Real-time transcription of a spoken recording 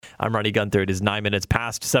I'm Ronny Guenther. It is 9 minutes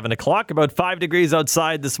past 7 o'clock, about 5 degrees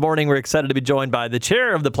outside this morning. We're excited to be joined by the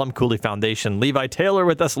chair of the Plum Coulee Foundation, Levi Taylor,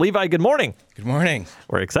 with us. Levi, good morning. Good morning.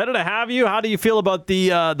 We're excited to have you. How do you feel about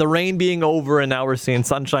the rain being over and now we're seeing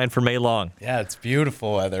sunshine for May long? Yeah, it's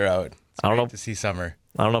beautiful weather out. It's great to see summer.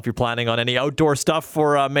 I don't know if you're planning on any outdoor stuff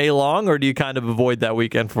for May long, or do you kind of avoid that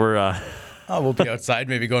weekend for... We'll be outside,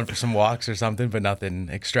 maybe going for some walks or something, but nothing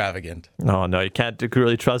extravagant. No, you can't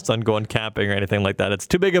really trust on going camping or anything like that. It's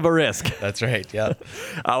too big of a risk. That's right, yeah.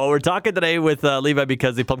 Well, we're talking today with Levi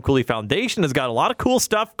because the Plum Coulee Foundation has got a lot of cool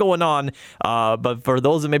stuff going on. But for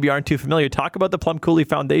those that maybe aren't too familiar, talk about the Plum Coulee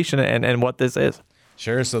Foundation and what this is.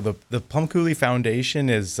 Sure. So the Plum Coulee Foundation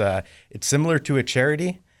is it's similar to a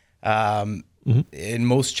charity. In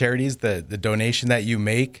most charities, the donation that you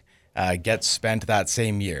make gets spent that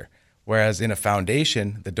same year. Whereas in a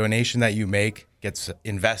foundation, the donation that you make gets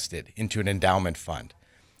invested into an endowment fund.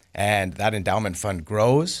 And that endowment fund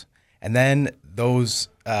grows. And then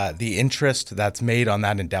the interest that's made on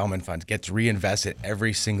that endowment fund gets reinvested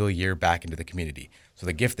every single year back into the community. So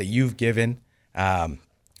the gift that you've given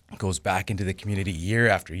goes back into the community year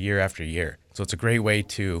after year after year. So it's a great way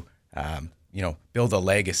to build a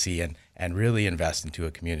legacy and really invest into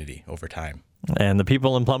a community over time. And the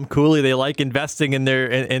people in Plum Coulee, they like investing in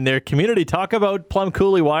their community. Talk about Plum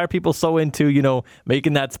Coulee. Why are people so into,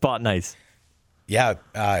 making that spot nice? Yeah,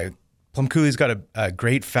 Plum Coulee's got a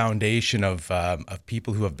great foundation of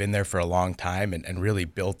people who have been there for a long time and really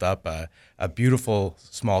built up a beautiful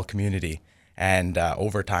small community. And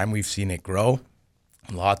over time, we've seen it grow.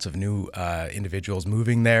 Lots of new individuals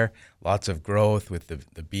moving there, lots of growth with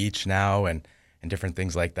the beach now and different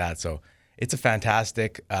things like that. So it's a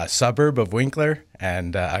fantastic suburb of Winkler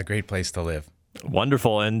and a great place to live.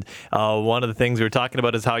 Wonderful. And one of the things we were talking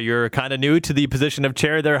about is how you're kind of new to the position of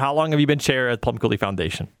chair there. How long have you been chair at Plum Coulee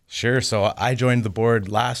Foundation? Sure. So I joined the board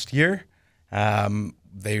last year.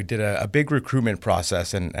 They did a big recruitment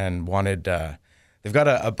process and wanted, they've got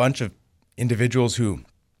a bunch of individuals who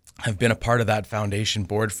have been a part of that foundation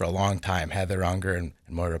board for a long time. Heather Unger and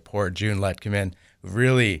Moira Port, June Letkeman, who've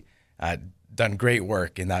really done great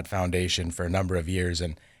work in that foundation for a number of years,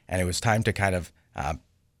 and it was time to kind of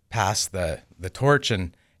pass the torch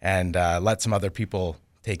and let some other people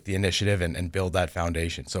take the initiative and build that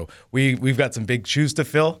foundation. So we've got some big shoes to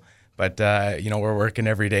fill, but we're working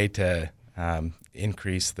every day to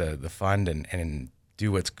increase the fund and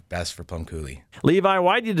do what's best for Plum Coulee. Levi,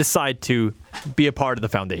 why did you decide to be a part of the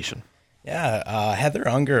foundation? Yeah, Heather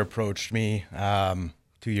Unger approached me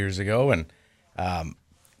 2 years ago, and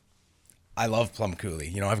I love Plum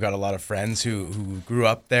Coulee. I've got a lot of friends who grew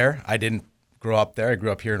up there. I didn't grow up there. I grew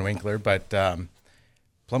up here in Winkler, but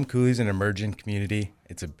Plum Coulee's an emerging community.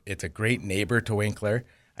 It's a great neighbor to Winkler.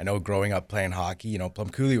 I know growing up playing hockey, Plum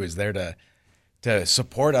Coulee was there to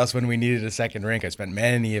support us when we needed a second rink. I spent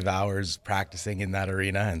many of hours practicing in that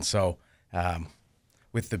arena, and so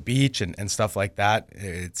with the beach and stuff like that,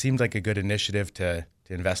 it seemed like a good initiative to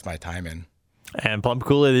invest my time in. And Plum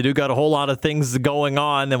Coulee, they do got a whole lot of things going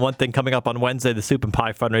on. And one thing coming up on Wednesday, the Soup and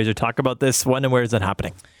Pie fundraiser. Talk about this. When and where is that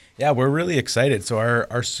happening? Yeah, we're really excited.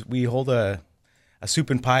 So we hold a Soup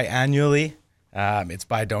and Pie annually. It's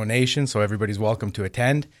by donation, so everybody's welcome to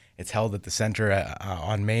attend. It's held at the center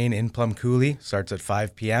on Main in Plum Coulee. Starts at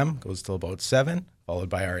 5 p.m., goes till about 7, followed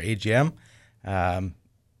by our AGM.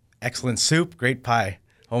 Excellent soup, great pie,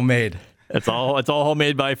 homemade. It's all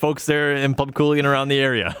homemade by folks there in Plum Coulee and around the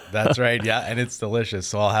area. That's right, yeah, and it's delicious.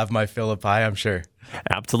 So I'll have my fill of pie, I'm sure.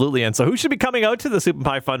 Absolutely. And so who should be coming out to the Soup and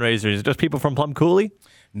Pie fundraiser? Is it just people from Plum Coulee?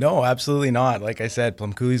 No, absolutely not. Like I said,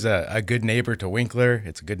 Plum Coulee's a good neighbor to Winkler.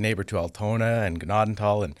 It's a good neighbor to Altona and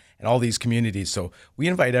Gnaddental and all these communities. So we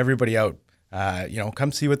invite everybody out.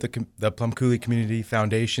 Come see what the Plum Coulee Community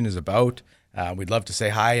Foundation is about. We'd love to say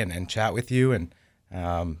hi and chat with you.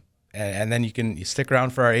 And then you stick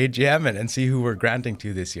around for our AGM and see who we're granting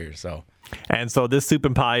to this year. And so this Soup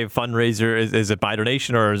and Pie fundraiser, is it by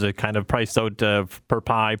donation or is it kind of priced out per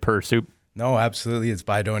pie, per soup? No, absolutely. It's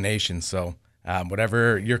by donation. So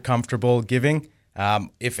whatever you're comfortable giving,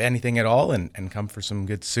 if anything at all, and come for some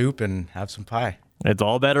good soup and have some pie. It's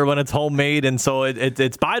all better when it's homemade. And so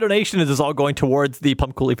it's by donation. Is this all going towards the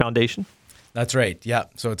Plum Coulee Foundation? That's right. Yeah.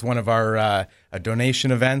 So it's one of our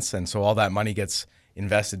donation events. And so all that money gets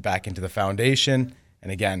invested back into the foundation.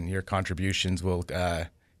 And again, your contributions will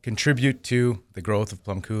contribute to the growth of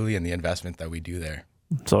Plum Coulee and the investment that we do there.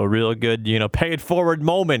 So a real good, pay it forward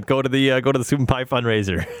moment. Go to the Soup and Pie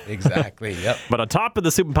fundraiser. Exactly. Yep. But on top of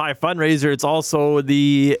the Soup and Pie fundraiser, it's also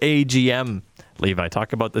the AGM. Levi,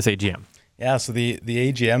 talk about this AGM. Yeah. So the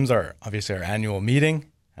AGMs are obviously our annual meeting.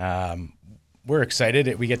 We're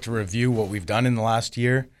excited. We get to review what we've done in the last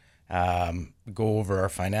year. go over our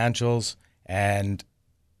financials, and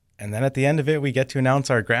then at the end of it, we get to announce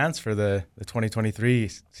our grants for the 2023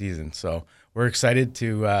 season. So we're excited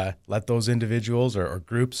to let those individuals or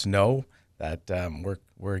groups know that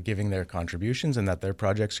we're giving their contributions and that their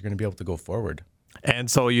projects are going to be able to go forward.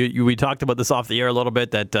 And so we talked about this off the air a little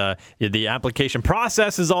bit, that the application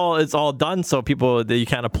process is all done, so you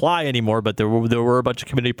can't apply anymore. But there were a bunch of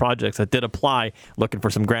community projects that did apply, looking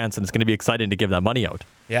for some grants, and it's going to be exciting to give that money out.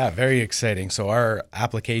 Yeah, very exciting. So our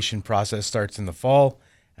application process starts in the fall.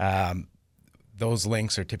 Those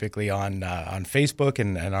links are typically on Facebook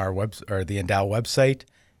and our or the Endow website.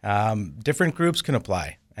 Different groups can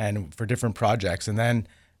apply and for different projects, and then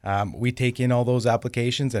we take in all those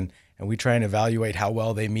applications and we try and evaluate how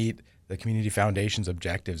well they meet the Community Foundation's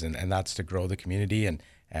objectives, and that's to grow the community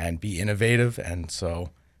and be innovative. And so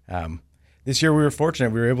this year we were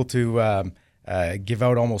fortunate; we were able to give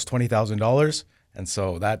out almost $20,000, and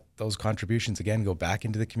so those contributions again go back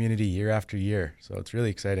into the community year after year. So it's really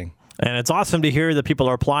exciting. And it's awesome to hear that people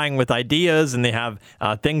are applying with ideas and they have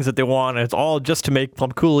things that they want. And it's all just to make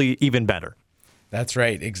Plum Coulee even better. That's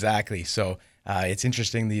right, exactly. So it's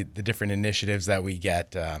interesting the different initiatives that we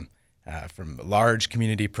get from large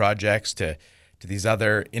community projects to these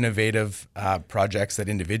other innovative projects that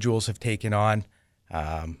individuals have taken on.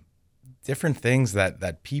 Different things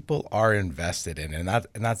that people are invested in, and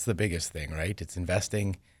that's the biggest thing, right? It's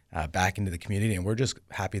investing back into the community, and we're just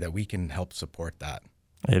happy that we can help support that.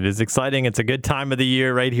 It is exciting. It's a good time of the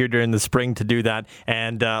year right here during the spring to do that.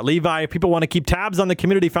 And Levi, if people want to keep tabs on the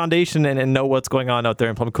Community Foundation and know what's going on out there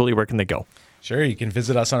in Plum Coulee, where can they go? Sure. You can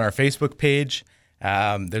visit us on our Facebook page.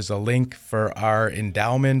 There's a link for our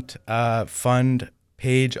endowment fund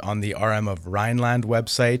page on the RM of Rhineland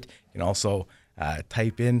website. You can also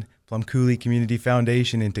type in Plum Coulee Community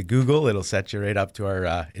Foundation into Google. It'll set you right up to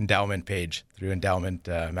our endowment page through Endowment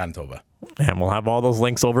Manitoba. And we'll have all those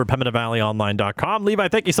links over at PembinaValleyOnline.com. Levi,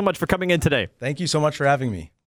 thank you so much for coming in today. Thank you so much for having me.